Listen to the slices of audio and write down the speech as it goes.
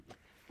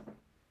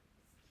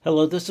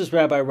Hello, this is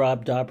Rabbi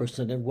Rob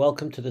Dobrusin, and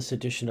welcome to this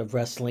edition of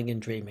Wrestling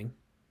and Dreaming.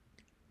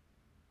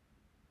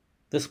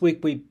 This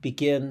week we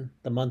begin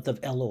the month of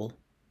Elul,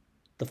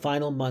 the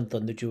final month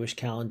on the Jewish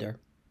calendar.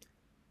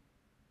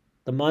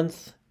 The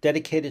month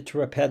dedicated to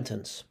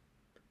repentance,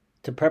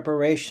 to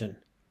preparation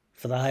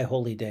for the High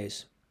Holy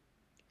Days.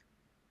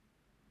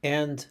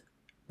 And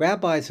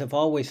rabbis have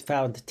always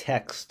found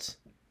texts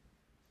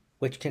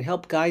which can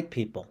help guide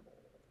people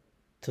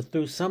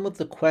through some of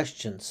the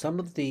questions, some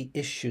of the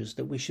issues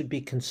that we should be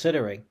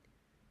considering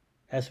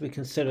as we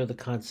consider the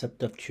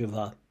concept of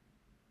tshuva.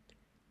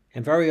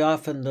 And very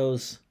often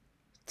those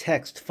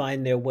texts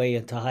find their way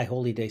into High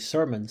Holy Day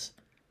sermons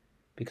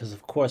because,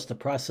 of course, the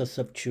process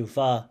of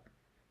tshuva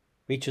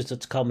reaches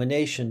its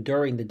culmination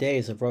during the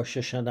days of Rosh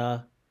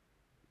Hashanah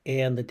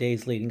and the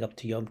days leading up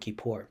to Yom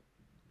Kippur.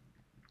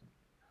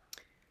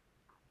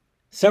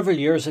 Several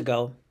years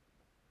ago,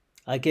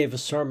 I gave a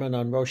sermon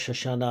on Rosh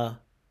Hashanah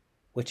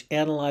which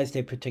analyzed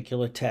a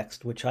particular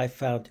text which I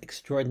found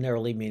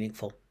extraordinarily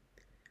meaningful.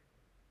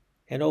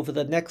 And over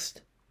the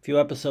next few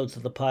episodes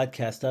of the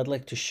podcast, I'd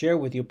like to share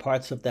with you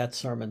parts of that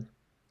sermon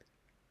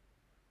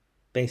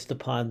based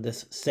upon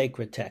this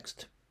sacred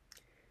text.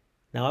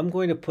 Now, I'm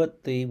going to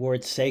put the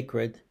word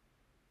sacred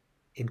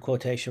in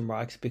quotation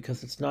marks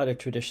because it's not a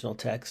traditional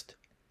text.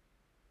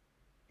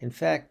 In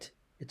fact,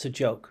 it's a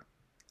joke.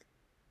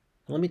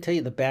 Let me tell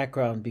you the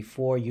background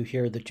before you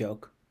hear the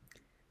joke.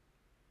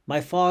 My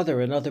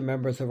father and other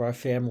members of our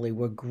family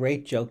were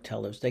great joke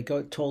tellers. They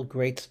told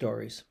great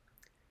stories.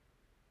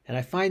 And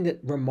I find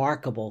it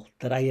remarkable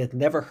that I had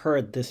never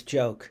heard this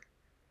joke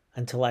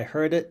until I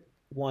heard it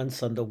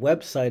once on the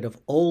website of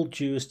Old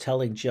Jews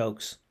Telling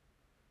Jokes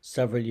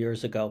several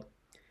years ago.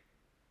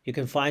 You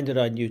can find it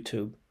on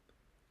YouTube.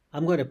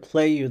 I'm going to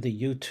play you the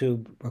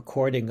YouTube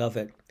recording of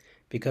it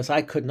because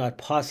I could not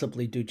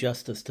possibly do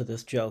justice to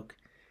this joke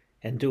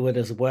and do it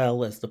as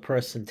well as the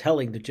person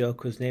telling the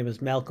joke, whose name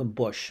is Malcolm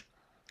Bush.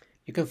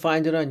 You can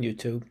find it on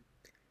YouTube,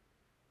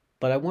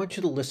 but I want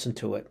you to listen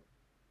to it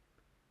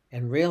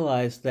and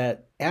realize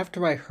that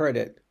after I heard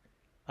it,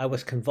 I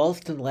was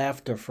convulsed in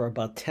laughter for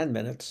about 10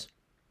 minutes,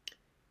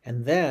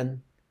 and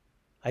then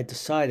I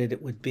decided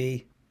it would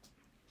be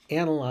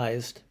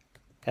analyzed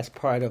as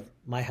part of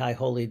my High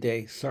Holy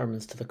Day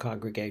sermons to the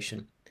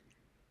congregation.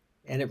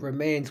 And it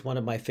remains one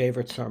of my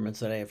favorite sermons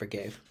that I ever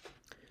gave.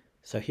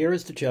 So here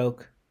is the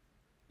joke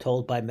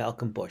told by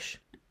Malcolm Bush.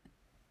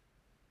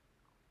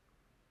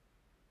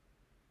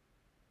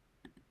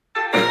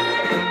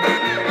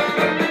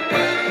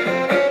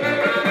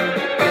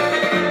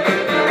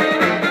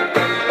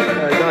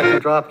 Dr.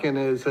 Dropkin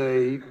is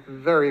a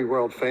very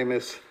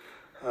world-famous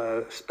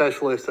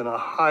specialist in a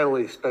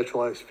highly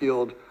specialized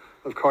field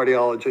of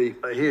cardiology.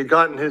 He had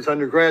gotten his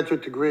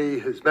undergraduate degree,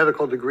 his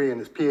medical degree, and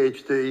his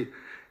PhD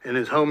in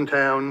his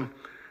hometown.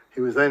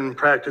 He was then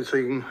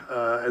practicing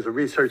as a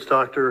research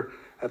doctor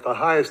at the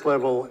highest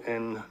level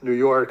in New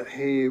York.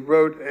 He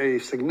wrote a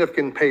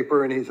significant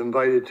paper, and he's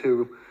invited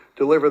to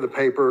deliver the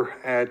paper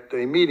at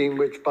a meeting,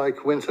 which by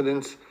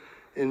coincidence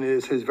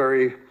is his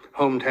very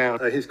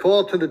hometown. He's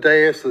called to the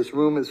dais. This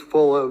room is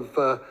full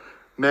of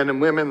men and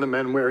women, the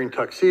men wearing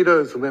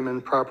tuxedos, the women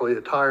properly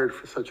attired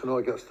for such an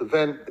august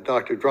event.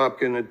 Dr.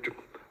 Dropkin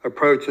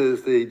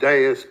approaches the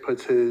dais,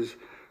 puts his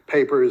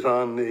papers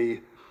on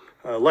the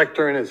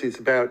lectern as he's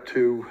about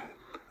to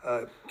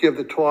give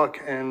the talk,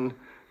 and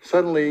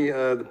suddenly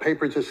the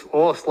papers just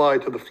all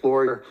slide to the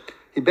floor.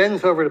 He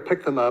bends over to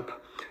pick them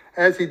up.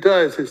 As he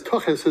does, his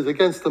tuchus is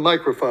against the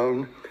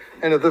microphone,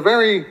 and at the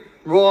very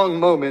wrong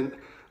moment,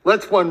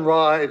 lets one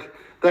ride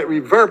that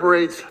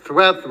reverberates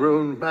throughout the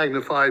room,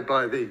 magnified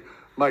by the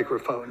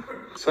microphone.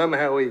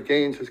 Somehow he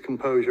gains his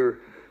composure,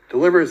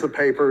 delivers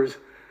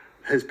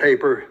his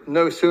paper.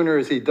 No sooner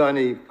is he done,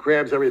 he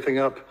grabs everything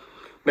up,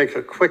 makes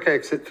a quick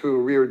exit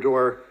through a rear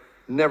door,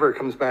 never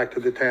comes back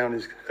to the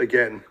town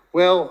again.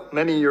 Well,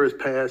 many years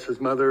pass, his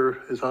mother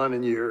is on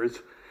in years,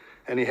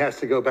 and he has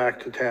to go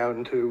back to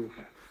town to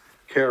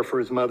care for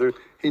his mother.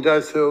 He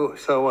does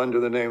so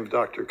under the name of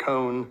Dr.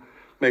 Cohn,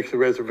 makes a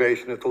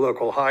reservation at the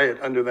local Hyatt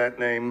under that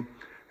name,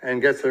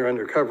 and gets there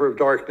under cover of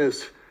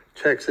darkness,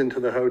 checks into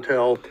the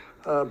hotel.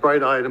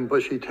 Bright-eyed and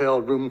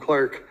bushy-tailed room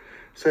clerk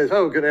says,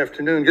 "Oh, good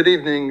afternoon, good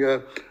evening,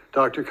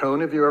 Dr.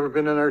 Cohn. Have you ever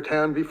been in our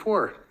town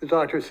before?" The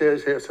doctor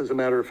says, "Yes, as a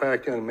matter of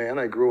fact, young man,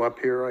 I grew up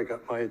here. I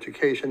got my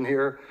education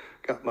here,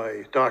 got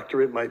my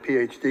doctorate, my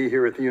PhD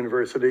here at the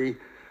university,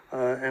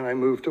 and I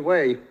moved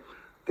away."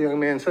 The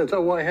young man says,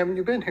 "Oh, why haven't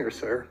you been here,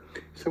 sir?"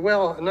 He said,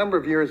 "Well, a number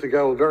of years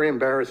ago, a very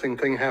embarrassing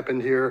thing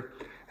happened here,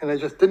 and I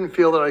just didn't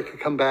feel that I could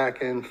come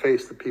back and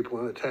face the people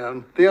in the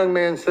town." The young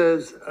man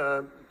says,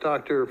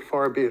 "Doctor,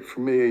 far be it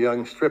from me, a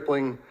young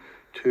stripling,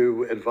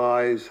 to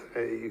advise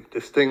a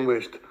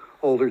distinguished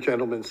older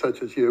gentleman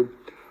such as you.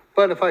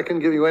 But if I can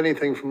give you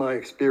anything from my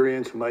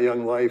experience in my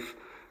young life,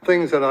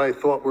 things that I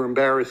thought were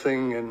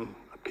embarrassing and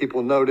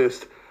people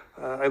noticed,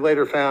 I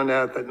later found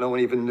out that no one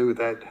even knew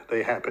that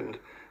they happened.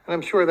 And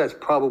I'm sure that's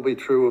probably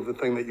true of the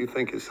thing that you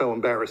think is so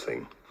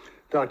embarrassing."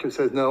 Doctor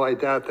says, "No, I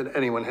doubt that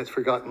anyone has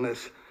forgotten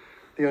this."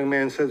 The young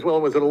man says, "Well,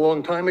 was it a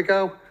long time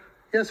ago?"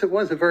 Yes, it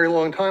was a very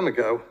long time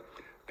ago.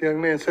 The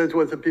young man says,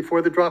 was it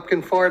before the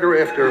Dropkin fart or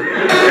after?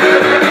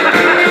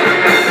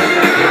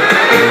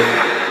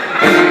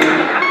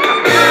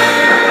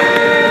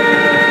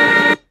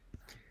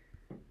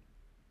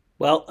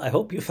 Well, I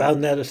hope you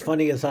found that as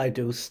funny as I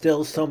do,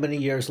 still so many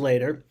years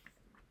later.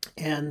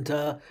 And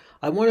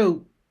I want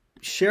to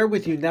share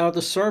with you now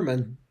the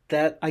sermon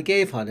that I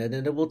gave on it.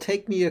 And it will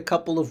take me a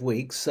couple of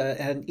weeks.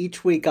 And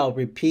each week I'll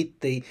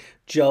repeat the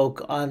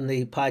joke on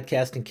the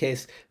podcast in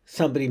case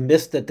somebody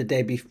missed it the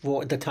day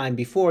before, the time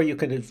before. You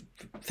can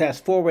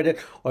fast forward it,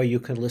 or you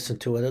can listen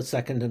to it a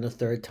second and a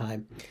third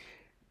time.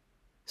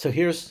 So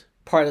here's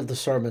part of the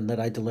sermon that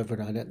I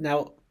delivered on it.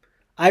 Now,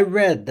 I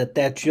read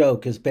that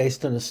joke is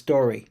based on a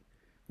story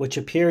which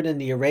appeared in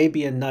the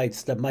Arabian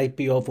Nights that might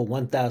be over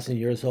 1,000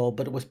 years old,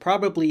 but it was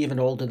probably even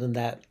older than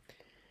that.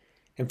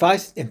 In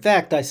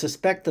fact, I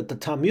suspect that the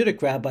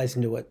Talmudic rabbis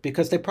knew it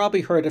because they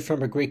probably heard it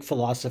from a Greek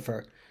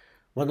philosopher,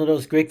 one of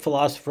those Greek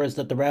philosophers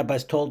that the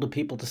rabbis told the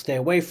people to stay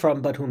away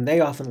from, but whom they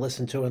often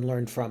listened to and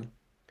learned from.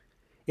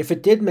 If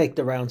it did make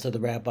the rounds of the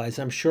rabbis,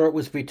 I'm sure it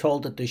was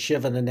retold at the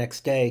Shiva the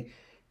next day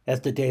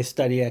as the day's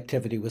study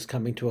activity was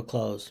coming to a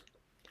close.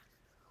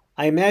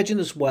 I imagine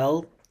as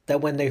well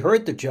that when they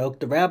heard the joke,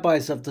 the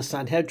rabbis of the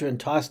Sanhedrin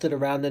tossed it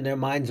around in their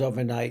minds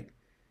overnight.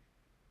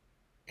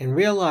 And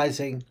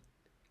realizing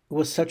it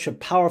was such a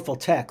powerful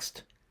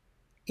text,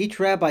 each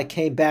rabbi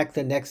came back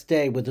the next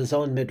day with his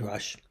own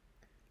midrash,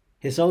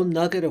 his own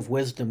nugget of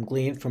wisdom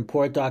gleaned from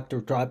poor Dr.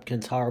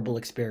 Dropkin's horrible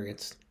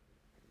experience.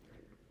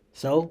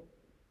 So,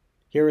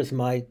 here is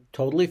my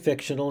totally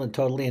fictional and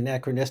totally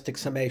anachronistic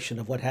summation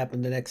of what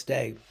happened the next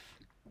day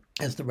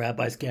as the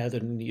rabbis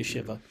gathered in the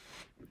yeshiva.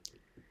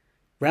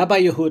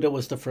 Rabbi Yehuda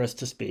was the first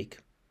to speak,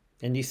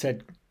 and he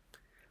said,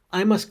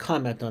 I must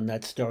comment on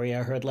that story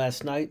I heard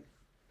last night.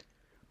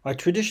 Our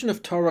tradition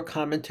of Torah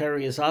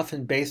commentary is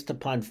often based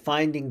upon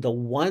finding the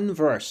one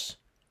verse,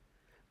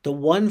 the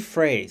one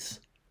phrase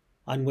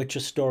on which a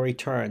story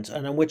turns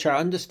and on which our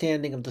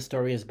understanding of the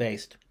story is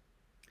based.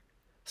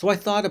 So I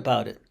thought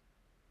about it.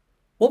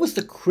 What was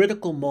the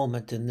critical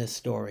moment in this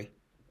story?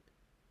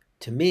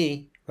 To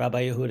me,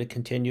 Rabbi Yehuda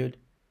continued,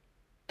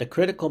 the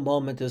critical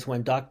moment is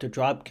when Dr.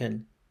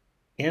 Dropkin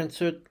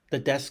answered the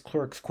desk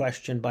clerk's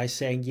question by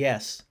saying,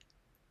 yes,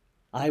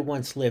 I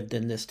once lived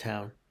in this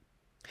town.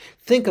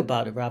 Think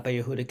about it, Rabbi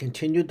Yehuda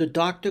continued. The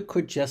doctor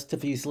could just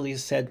as easily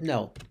have said,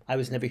 no, I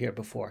was never here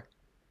before.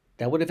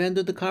 That would have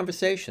ended the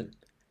conversation.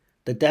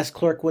 The desk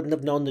clerk wouldn't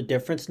have known the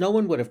difference. No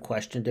one would have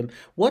questioned him.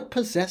 What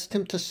possessed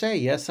him to say,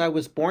 yes, I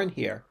was born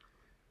here,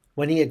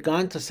 when he had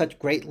gone to such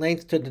great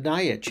lengths to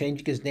deny it,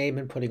 changing his name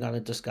and putting on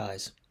a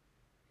disguise?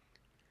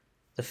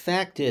 The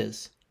fact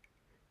is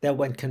that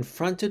when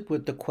confronted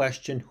with the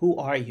question, who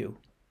are you?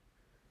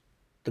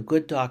 The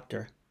good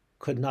doctor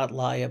could not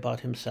lie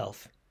about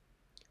himself.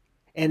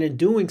 And in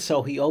doing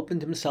so, he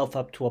opened himself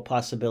up to a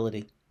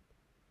possibility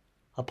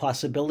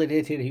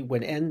that he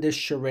would end this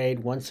charade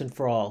once and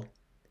for all,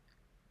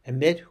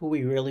 admit who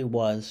he really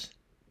was,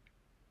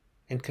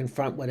 and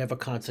confront whatever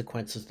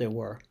consequences there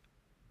were.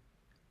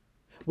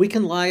 We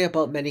can lie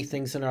about many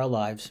things in our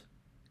lives.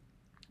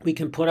 We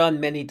can put on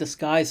many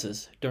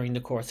disguises during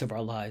the course of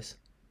our lives.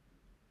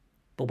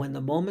 But when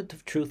the moment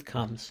of truth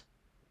comes,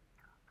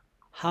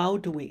 how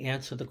do we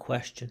answer the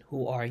question,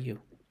 who are you?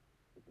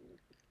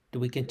 Do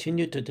we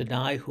continue to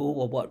deny who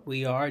or what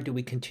we are? Do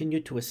we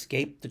continue to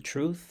escape the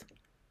truth?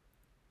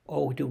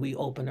 Or do we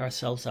open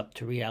ourselves up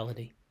to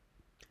reality?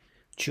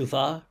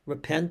 Tshuva,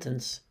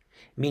 repentance,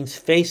 means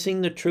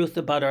facing the truth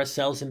about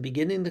ourselves and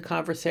beginning the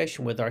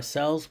conversation with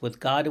ourselves,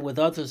 with God, and with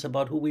others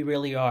about who we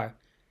really are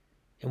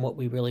and what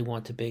we really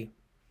want to be.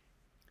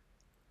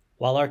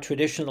 While our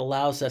tradition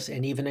allows us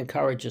and even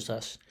encourages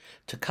us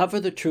to cover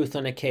the truth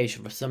on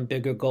occasion for some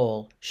bigger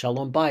goal,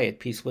 shalom bayit,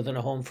 peace within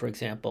a home, for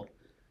example,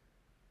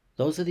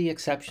 those are the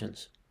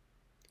exceptions.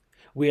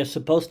 We are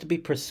supposed to be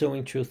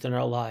pursuing truth in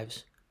our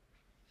lives.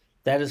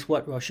 That is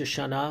what Rosh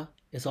Hashanah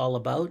is all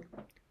about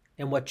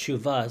and what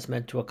Tshuva is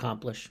meant to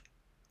accomplish.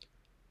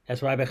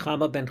 As Rabbi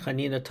Chama ben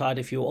Chanina taught,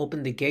 if you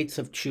open the gates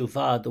of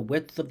Tshuva, the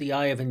width of the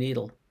eye of a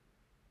needle,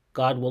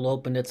 God will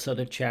open it so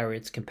that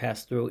chariots can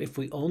pass through. If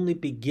we only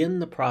begin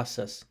the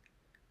process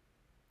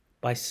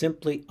by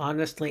simply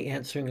honestly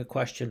answering a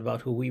question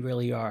about who we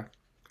really are,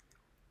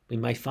 we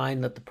might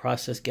find that the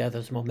process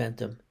gathers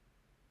momentum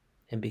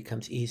and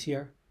becomes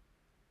easier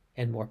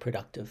and more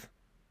productive.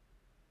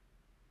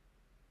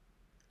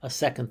 A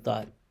second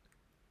thought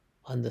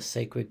on this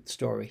sacred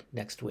story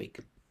next week.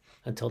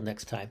 Until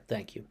next time,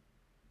 thank you.